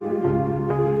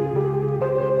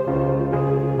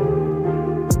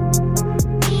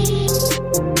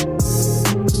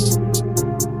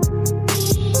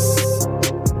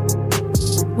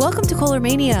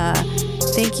Romania.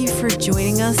 Thank you for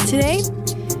joining us today.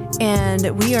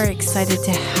 And we are excited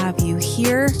to have you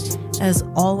here as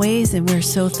always. And we're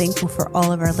so thankful for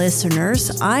all of our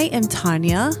listeners. I am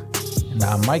Tanya. And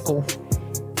I'm Michael.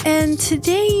 And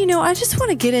today, I just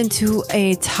want to get into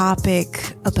a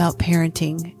topic about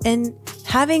parenting and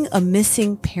having a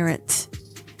missing parent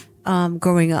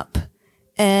growing up.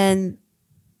 And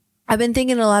I've been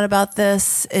thinking a lot about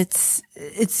this.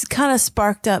 It's kind of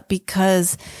sparked up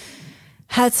because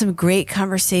had some great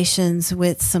conversations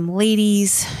with some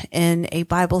ladies in a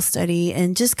Bible study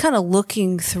and just kind of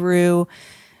looking through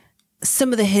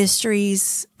some of the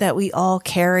histories that we all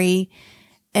carry.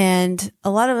 And a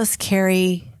lot of us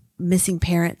carry missing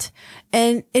parent.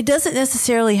 And it doesn't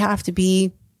necessarily have to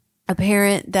be a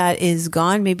parent that is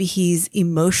gone. Maybe he's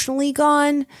emotionally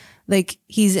gone, like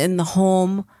he's in the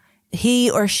home.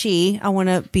 He or she, I want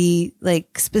to be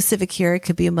like specific here. It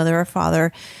could be a mother or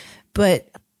father, but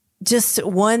just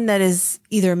one that is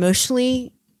either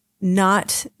emotionally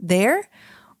not there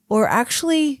or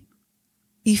actually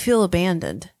you feel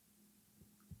abandoned.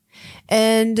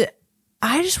 And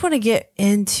I just want to get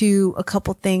into a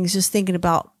couple things, just thinking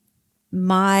about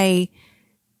my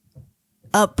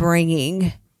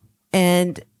upbringing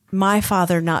and my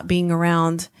father not being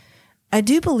around. I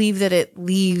do believe that it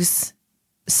leaves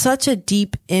such a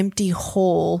deep, empty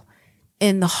hole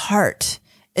in the heart,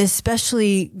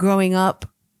 especially growing up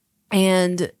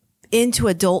and into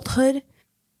adulthood.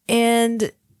 And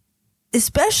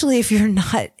especially if you're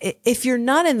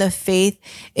not in the faith,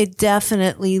 it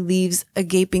definitely leaves a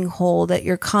gaping hole that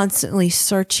you're constantly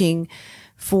searching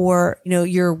for,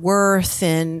 your worth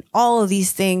and all of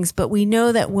these things. But we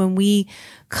know that when we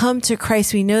come to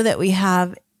Christ, we know that we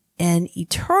have an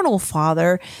eternal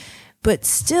Father. But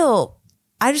still,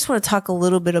 I just want to talk a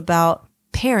little bit about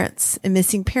parents and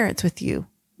missing parents with you,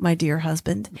 my dear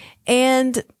husband.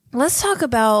 And let's talk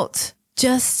about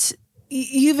just,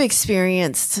 you've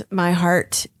experienced my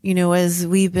heart, as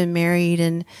we've been married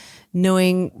and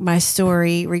knowing my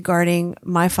story regarding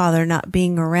my father not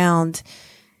being around.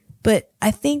 But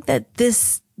I think that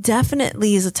this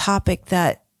definitely is a topic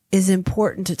that is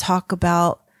important to talk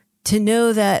about, to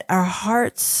know that our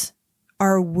hearts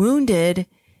are wounded.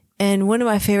 And one of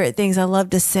my favorite things I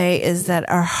love to say is that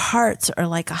our hearts are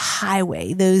like a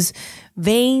highway, those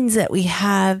veins that we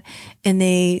have, and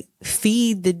they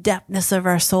feed the depthness of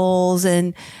our souls.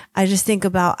 And I just think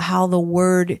about how the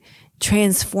word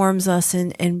transforms us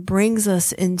and brings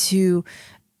us into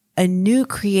a new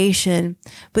creation.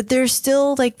 But there's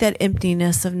still like that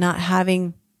emptiness of not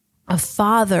having a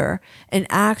father, an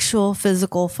actual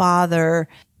physical father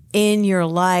in your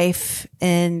life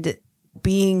and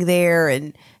being there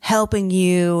and helping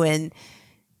you and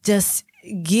just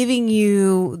giving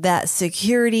you that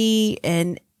security.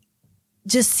 And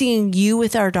just seeing you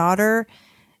with our daughter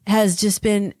has just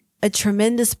been a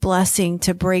tremendous blessing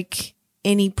to break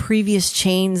any previous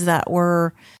chains that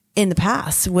were in the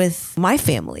past with my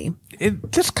family.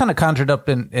 It just kind of conjured up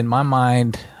in my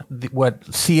mind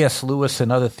what C.S. Lewis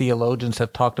and other theologians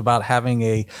have talked about, having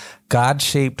a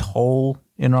God-shaped hole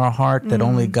in our heart that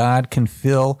only God can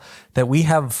fill, that we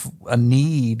have a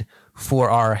need for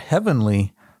our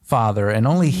heavenly Father and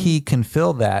only He can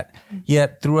fill that.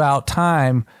 Yet throughout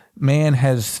time, man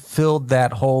has filled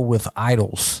that hole with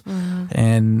idols,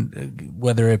 and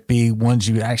whether it be ones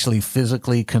you actually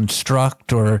physically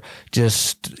construct or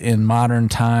just in modern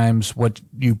times, what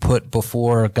you put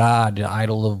before God, the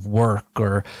idol of work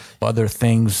or other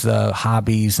things,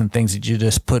 hobbies and things that you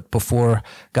just put before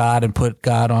God and put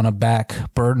God on a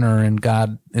back burner and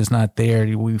God is not there.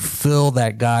 We fill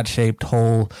that God-shaped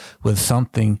hole with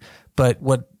something. But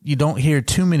what you don't hear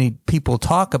too many people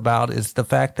talk about is the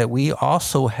fact that we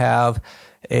also have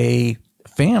a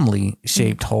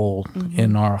family-shaped hole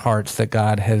in our hearts that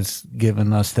God has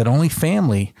given us that only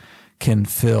family can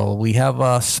fill. We have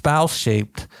a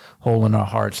spouse-shaped hole in our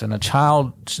hearts and a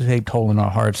child-shaped hole in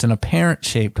our hearts and a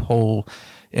parent-shaped hole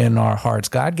in our hearts.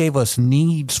 God gave us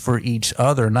needs for each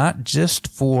other, not just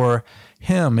for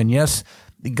Him. And yes,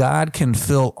 God can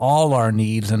fill all our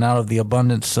needs, and out of the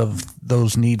abundance of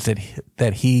those needs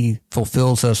that He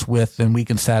fulfills us with, then we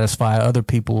can satisfy other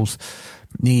people's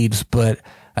needs.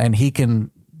 And He can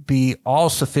be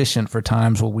all sufficient for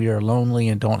times where we are lonely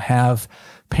and don't have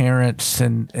parents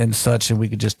and such, and we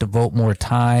could just devote more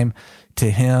time to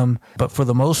Him. But for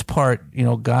the most part,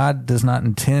 God does not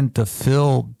intend to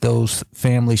fill those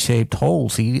family-shaped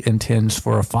holes. He intends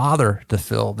for a father to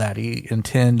fill that. He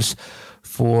intends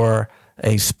for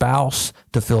a spouse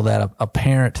to fill that, a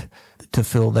parent to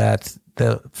fill that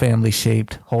the family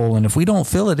shaped hole. And if we don't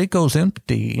fill it, it goes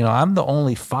empty. You know, I'm the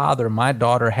only father my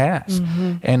daughter has.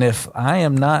 And if I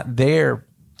am not there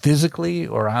physically,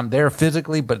 or I'm there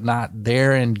physically, but not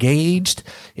there engaged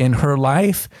in her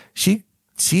life,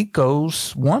 she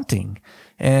goes wanting.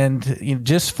 And you know,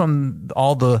 just from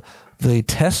all the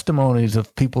testimonies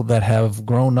of people that have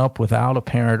grown up without a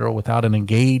parent or without an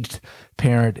engaged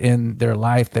parent in their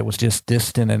life that was just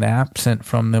distant and absent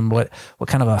from them, what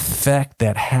kind of effect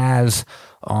that has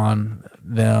on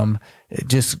them, it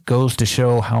just goes to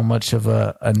show how much of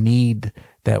a need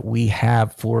that we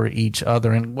have for each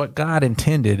other, and what God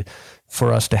intended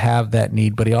for us to have that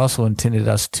need, but he also intended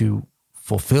us to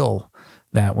fulfill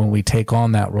that when we take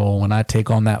on that role. When I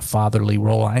take on that fatherly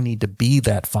role, I need to be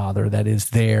that father that is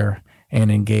there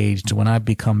and engaged. When I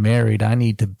become married, I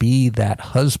need to be that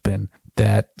husband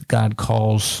that God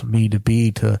calls me to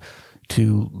be,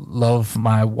 to love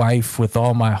my wife with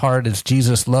all my heart as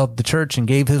Jesus loved the church and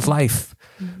gave his life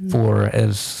for,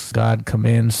 as God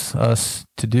commands us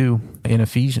to do in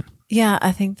Ephesians. Yeah,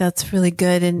 I think that's really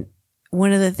good. And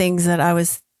one of the things that I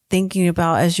was thinking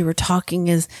about as you were talking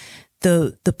is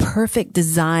the perfect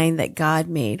design that God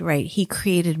made, right? He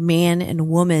created man and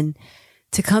woman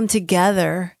to come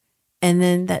together, and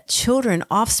then that children,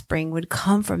 offspring would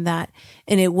come from that.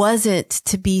 And it wasn't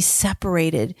to be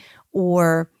separated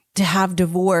or to have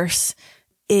divorce.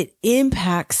 It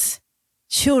impacts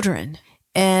children.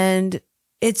 And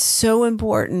it's so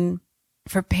important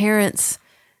for parents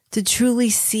to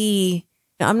truly see.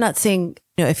 Now, I'm not saying,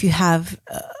 you know, if you have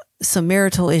some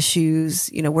marital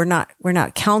issues, you know, we're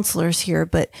not counselors here,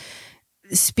 but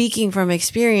speaking from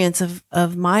experience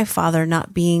of my father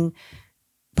not being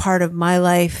part of my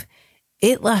life,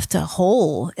 it left a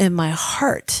hole in my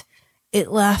heart.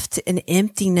 It left an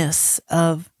emptiness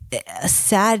of a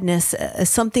sadness,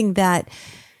 something that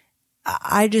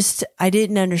I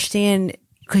didn't understand,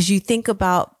 because you think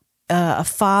about a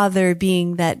father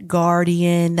being that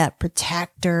guardian, that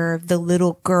protector of the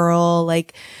little girl,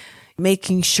 like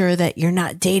making sure that you're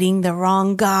not dating the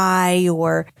wrong guy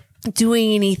or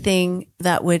doing anything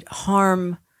that would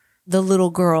harm the little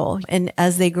girl. And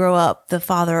as they grow up, the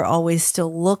father always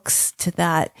still looks to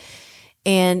that.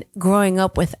 And growing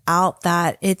up without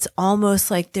that, it's almost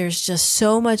like there's just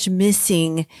so much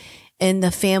missing in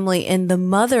the family. And the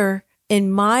mother,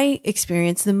 in my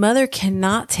experience, the mother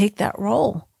cannot take that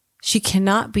role. She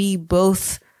cannot be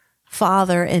both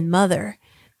father and mother.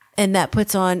 And that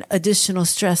puts on additional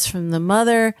stress from the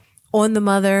mother, on the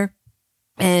mother.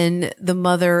 And the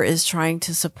mother is trying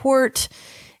to support.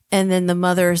 And then the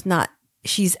mother is not,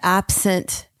 she's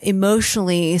absent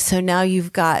emotionally. So now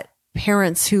you've got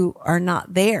parents who are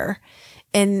not there.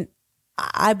 And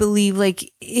I believe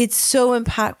like it's so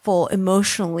impactful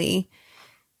emotionally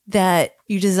that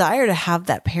you desire to have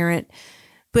that parent.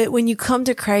 But when you come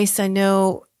to Christ, I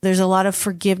know there's a lot of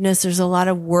forgiveness. There's a lot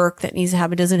of work that needs to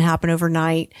happen. It doesn't happen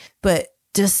overnight, but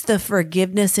just the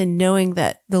forgiveness and knowing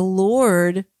that the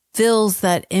Lord fills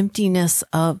that emptiness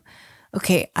of,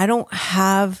 okay, I don't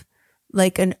have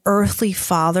like an earthly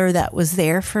father that was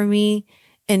there for me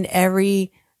in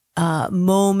every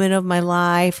moment of my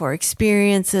life or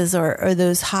experiences or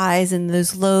those highs and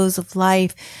those lows of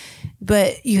life,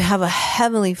 but you have a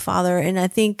heavenly father. And I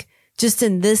think just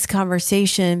in this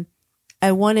conversation,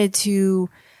 I wanted to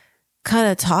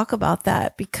kind of talk about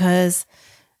that, because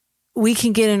we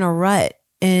can get in a rut,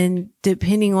 and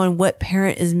depending on what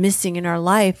parent is missing in our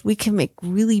life, we can make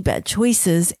really bad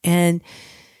choices and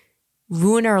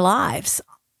ruin our lives.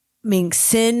 I mean,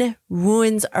 sin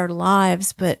ruins our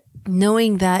lives, but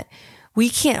knowing that we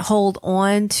can't hold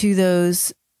on to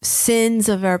those sins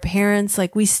of our parents,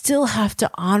 like we still have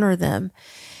to honor them.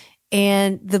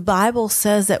 And the Bible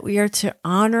says that we are to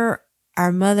honor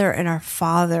our mother and our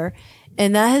father.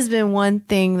 And that has been one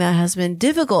thing that has been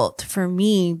difficult for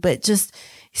me, but just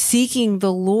seeking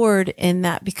the Lord in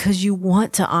that, because you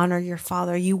want to honor your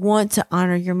father. You want to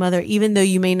honor your mother, even though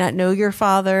you may not know your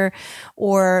father,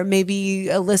 or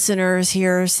maybe listeners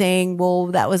here saying, well,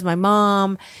 that was my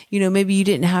mom. You know, maybe you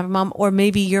didn't have a mom, or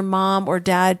maybe your mom or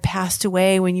dad passed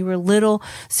away when you were little.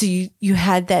 So you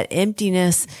had that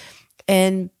emptiness.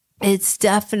 And it's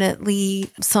definitely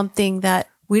something that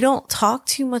we don't talk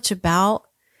too much about.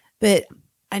 But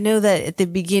I know that at the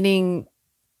beginning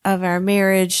of our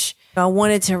marriage, I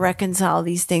wanted to reconcile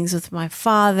these things with my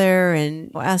father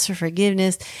and ask for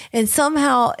forgiveness. And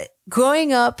somehow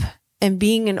growing up and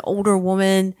being an older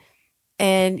woman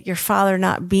and your father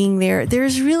not being there,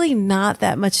 there's really not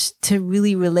that much to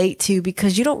really relate to,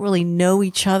 because you don't really know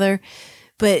each other.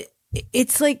 But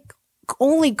it's like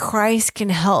only Christ can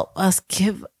help us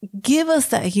give us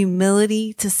that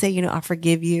humility to say, you know, I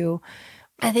forgive you.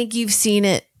 I think you've seen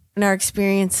it in our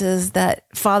experiences that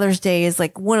Father's Day is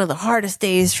like one of the hardest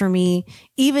days for me.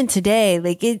 Even today,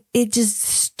 like it just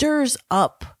stirs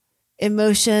up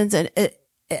emotions, and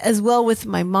as well with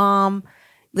my mom.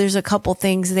 There's a couple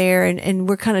things there, and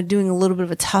we're kind of doing a little bit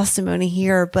of a testimony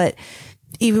here, but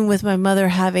even with my mother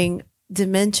having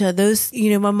dementia,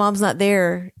 my mom's not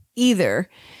there either.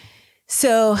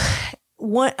 So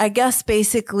I guess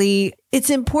basically it's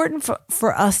important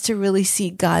for us to really see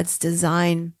God's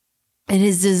design and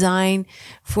his design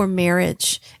for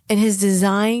marriage and his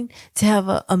design to have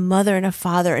a mother and a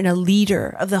father and a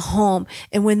leader of the home.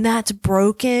 And when that's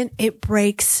broken, it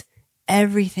breaks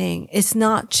everything. It's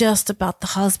not just about the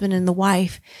husband and the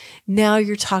wife. Now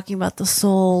you're talking about the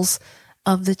souls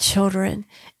of the children,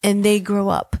 and they grow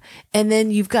up. And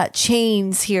then you've got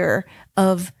chains here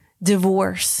of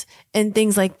divorce and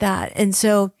things like that. And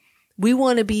so we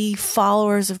want to be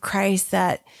followers of Christ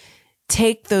that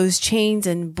take those chains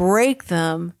and break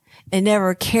them and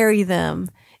never carry them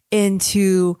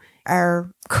into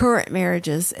our current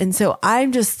marriages. And so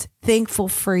I'm just thankful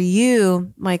for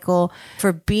you, Michael,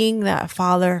 for being that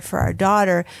father for our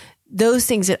daughter. Those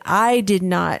things that I did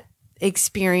not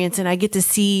experience, and I get to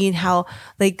see how,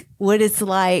 like, what it's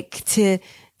like to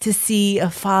see a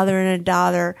father and a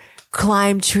daughter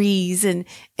climb trees and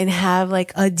have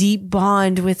like a deep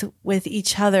bond with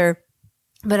each other.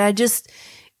 But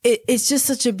it's just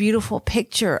such a beautiful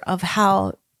picture of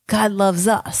how God loves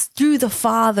us through the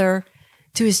father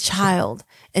to his child,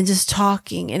 and just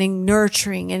talking and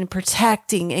nurturing and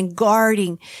protecting and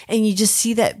guarding. And you just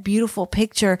see that beautiful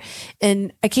picture.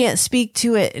 And I can't speak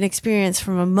to it and experience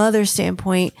from a mother's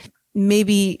standpoint.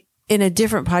 Maybe in a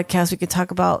different podcast, we could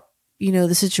talk about,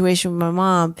 the situation with my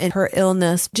mom and her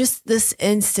illness. Just this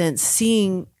instance,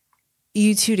 seeing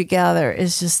you two together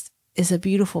is a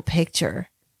beautiful picture.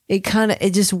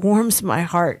 It just warms my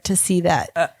heart to see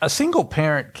that. A single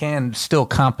parent can still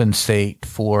compensate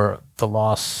for the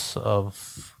loss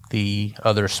of the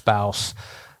other spouse.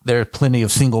 There are plenty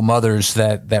of single mothers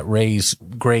that raise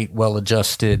great,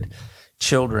 well-adjusted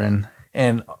children.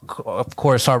 And of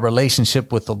course, our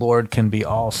relationship with the Lord can be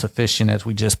all sufficient as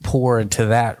we just pour into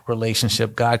that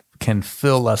relationship. God can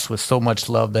fill us with so much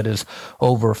love that is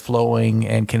overflowing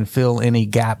and can fill any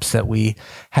gaps that we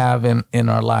have in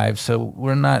our lives. So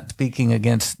we're not speaking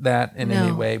against that in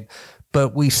any way,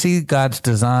 but we see God's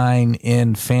design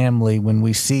in family when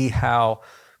we see how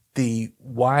the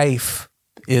wife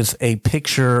is a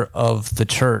picture of the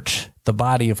church, the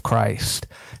body of Christ,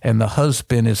 and the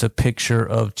husband is a picture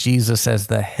of Jesus as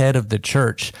the head of the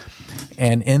church.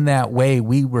 And in that way,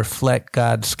 we reflect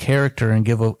God's character and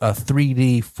give a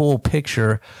 3D full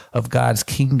picture of God's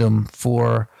kingdom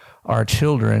for our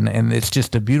children. And it's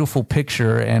just a beautiful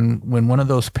picture. And when one of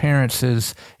those parents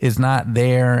is not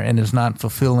there and is not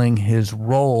fulfilling his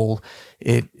role,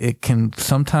 it can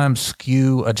sometimes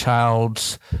skew a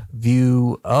child's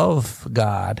view of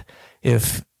God.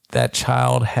 If that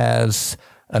child has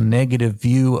a negative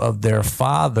view of their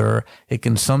father, it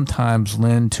can sometimes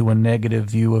lend to a negative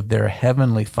view of their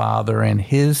heavenly Father and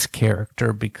his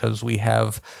character, because we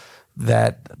have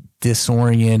that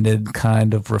disoriented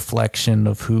kind of reflection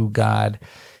of who God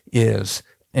is.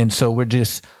 And so we're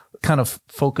just kind of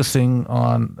focusing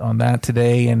on that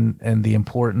today, and the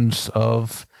importance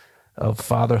of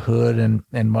fatherhood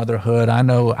and motherhood. I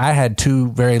know I had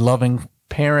two very loving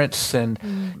parents,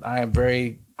 and I am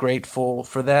very grateful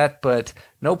for that, but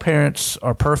no parents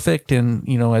are perfect. And,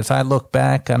 as I look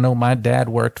back, I know my dad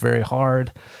worked very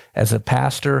hard as a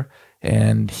pastor,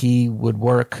 and he would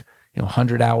work,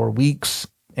 100-hour weeks.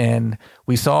 And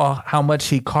we saw how much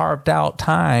he carved out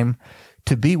time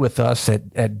to be with us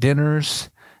at dinners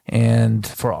and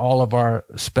for all of our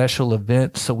special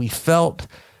events. So we felt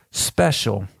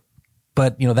special.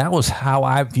 But, that was how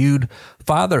I viewed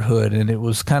fatherhood. And it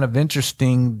was kind of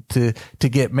interesting to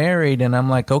get married. And I'm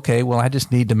like, okay, well, I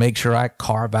just need to make sure I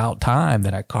carve out time,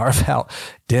 that I carve out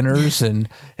dinners and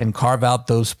carve out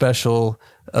those special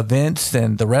events.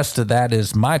 And the rest of that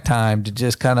is my time to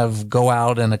just kind of go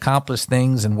out and accomplish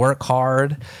things and work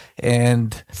hard.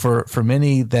 And for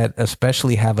many that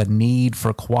especially have a need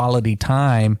for quality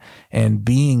time and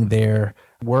being there,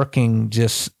 working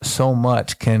just so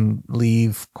much can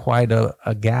leave quite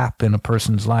a gap in a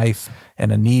person's life,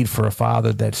 and a need for a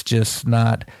father that's just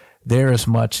not there as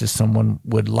much as someone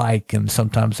would like. And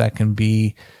sometimes that can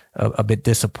be a bit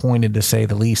disappointed, to say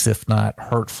the least, if not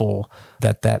hurtful,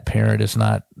 that parent is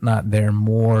not there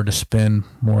more to spend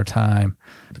more time,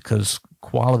 because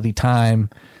quality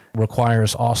time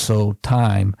requires also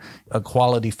time. A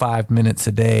quality 5 minutes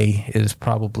a day is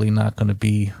probably not going to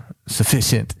be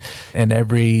sufficient. And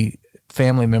every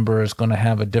family member is going to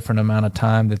have a different amount of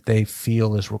time that they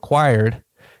feel is required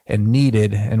and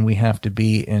needed, and we have to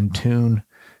be in tune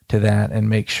to that and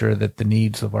make sure that the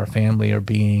needs of our family are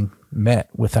being met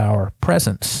with our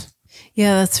presence.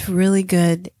 Yeah, that's really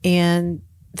good. And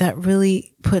that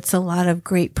really puts a lot of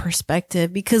great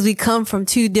perspective, because we come from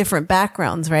two different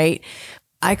backgrounds, right?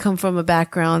 I come from a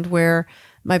background where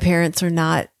my parents are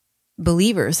not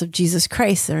believers of Jesus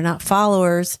Christ. They're not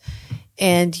followers.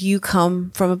 And you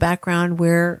come from a background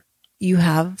where you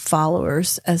have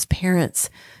followers as parents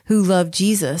who love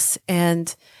Jesus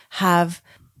and have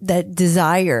that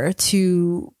desire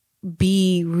to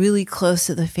be really close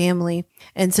to the family.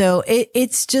 And so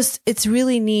it's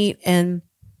really neat, and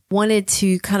wanted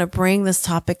to kind of bring this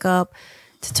topic up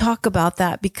to talk about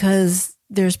that, because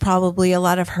there's probably a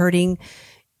lot of hurting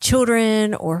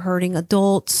children or hurting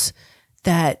adults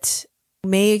that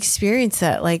may experience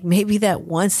that. Like maybe that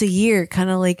once a year, kind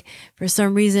of like for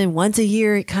some reason, once a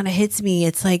year, it kind of hits me.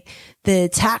 It's like the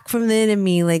attack from the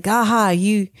enemy, like, aha,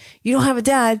 you don't have a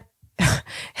dad.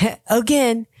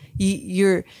 Again,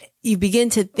 you begin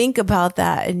to think about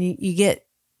that, and you get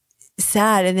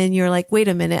sad, and then you're like, wait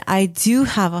a minute, I do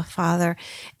have a father,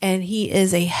 and he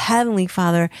is a heavenly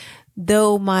father.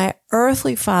 Though my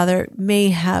earthly father may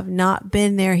have not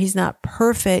been there, he's not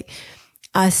perfect,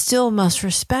 I still must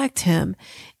respect him.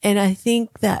 And I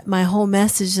think that my whole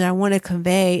message that I want to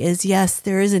convey is, yes,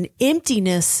 there is an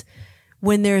emptiness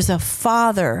when there's a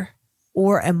father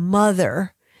or a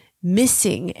mother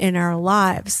missing in our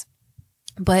lives.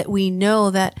 But we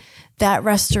know that that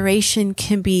restoration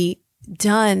can be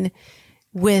done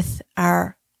with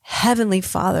our Heavenly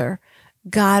Father,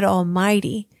 God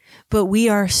Almighty. But we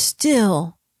are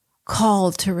still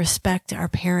called to respect our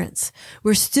parents.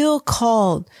 We're still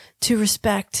called to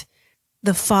respect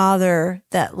the father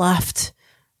that left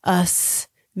us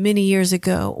many years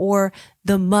ago, or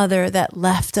the mother that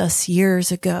left us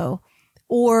years ago,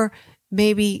 or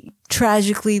maybe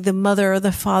tragically the mother or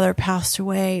the father passed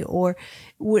away, or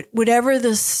whatever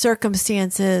the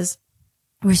circumstance is.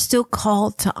 We're still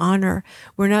called to honor.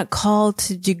 We're not called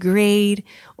to degrade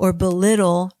or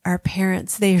belittle our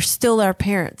parents. They are still our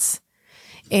parents.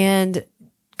 And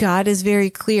God is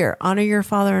very clear. Honor your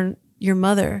father and your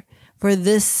mother, for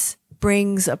this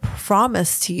brings a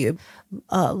promise to you,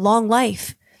 long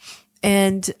life.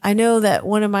 And I know that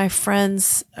one of my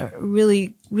friends, a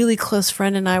really, really close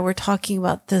friend, and I were talking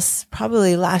about this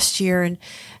probably last year, and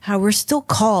how we're still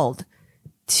called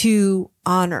to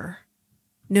honor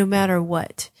no matter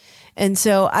what. And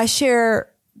so I share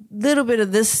a little bit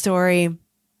of this story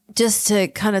just to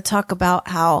kind of talk about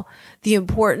how the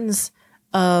importance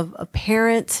of a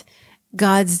parent,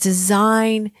 God's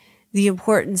design, the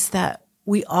importance that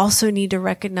we also need to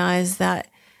recognize that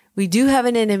we do have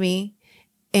an enemy,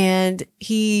 and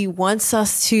he wants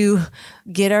us to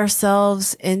get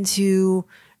ourselves into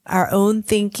our own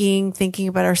thinking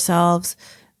about ourselves,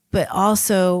 but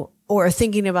also, or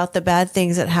thinking about the bad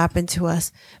things that happen to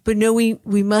us. But no, we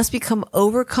must become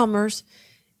overcomers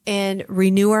and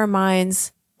renew our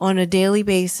minds on a daily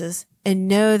basis, and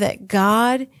know that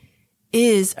God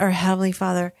is our Heavenly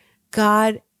Father.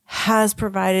 God has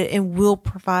provided and will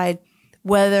provide,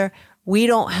 whether we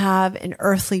don't have an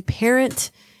earthly parent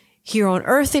here on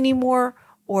earth anymore,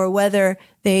 or whether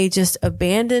they just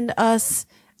abandoned us,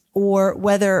 or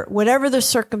whatever the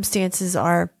circumstances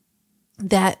are,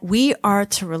 that we are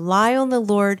to rely on the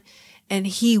Lord, and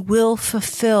he will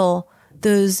fulfill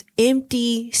those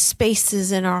empty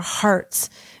spaces in our hearts,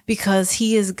 because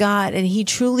he is God and he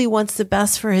truly wants the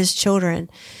best for his children.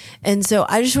 And so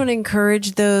I just want to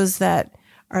encourage those that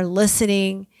are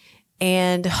listening,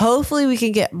 and hopefully we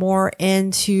can get more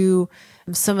into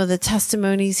some of the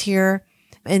testimonies here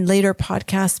in later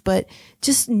podcasts, but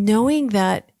just knowing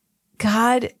that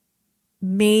God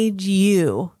made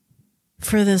you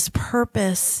for this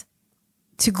purpose,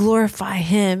 to glorify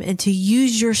him and to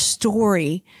use your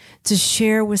story to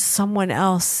share with someone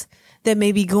else that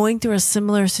may be going through a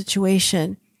similar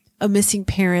situation, a missing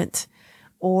parent,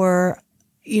 or,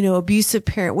 abusive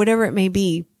parent, whatever it may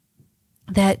be,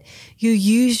 that you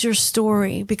use your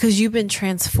story because you've been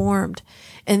transformed,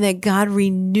 and that God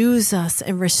renews us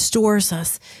and restores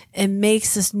us and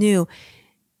makes us new.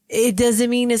 It doesn't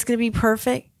mean it's going to be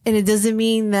perfect, and it doesn't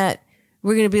mean that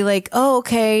we're going to be like, oh,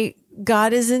 okay,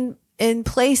 God is in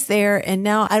place there, and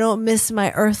now I don't miss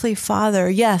my earthly father.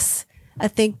 Yes, I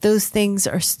think those things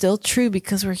are still true,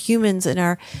 because we're humans and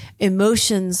our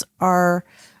emotions are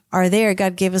there.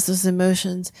 God gave us those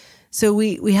emotions. So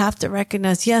we have to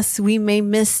recognize, yes, we may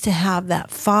miss to have that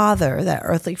father, that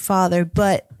earthly father,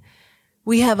 but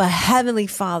we have a heavenly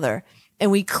Father,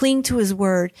 and we cling to his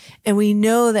word, and we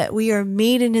know that we are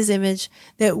made in his image,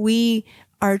 that we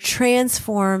are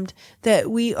transformed,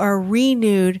 that we are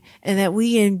renewed, and that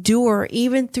we endure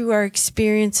even through our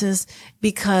experiences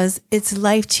because it's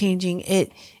life-changing.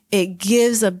 It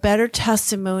gives a better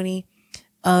testimony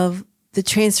of the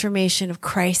transformation of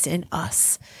Christ in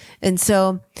us. And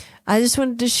so I just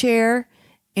wanted to share,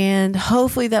 and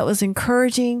hopefully that was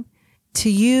encouraging to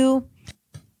you.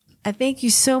 I thank you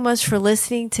so much for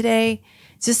listening today,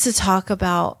 just to talk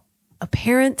about a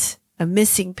parent, a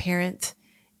missing parent,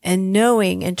 and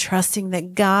knowing and trusting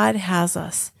that God has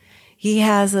us. He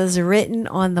has us written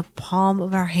on the palm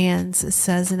of our hands, it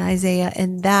says in Isaiah.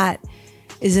 And that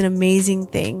is an amazing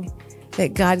thing,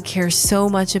 that God cares so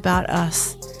much about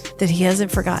us, that he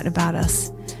hasn't forgotten about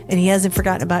us, and he hasn't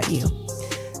forgotten about you.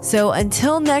 So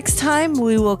until next time,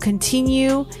 we will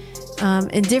continue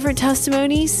in different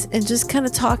testimonies and just kind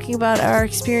of talking about our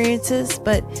experiences.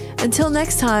 But until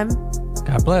next time,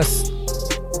 God bless.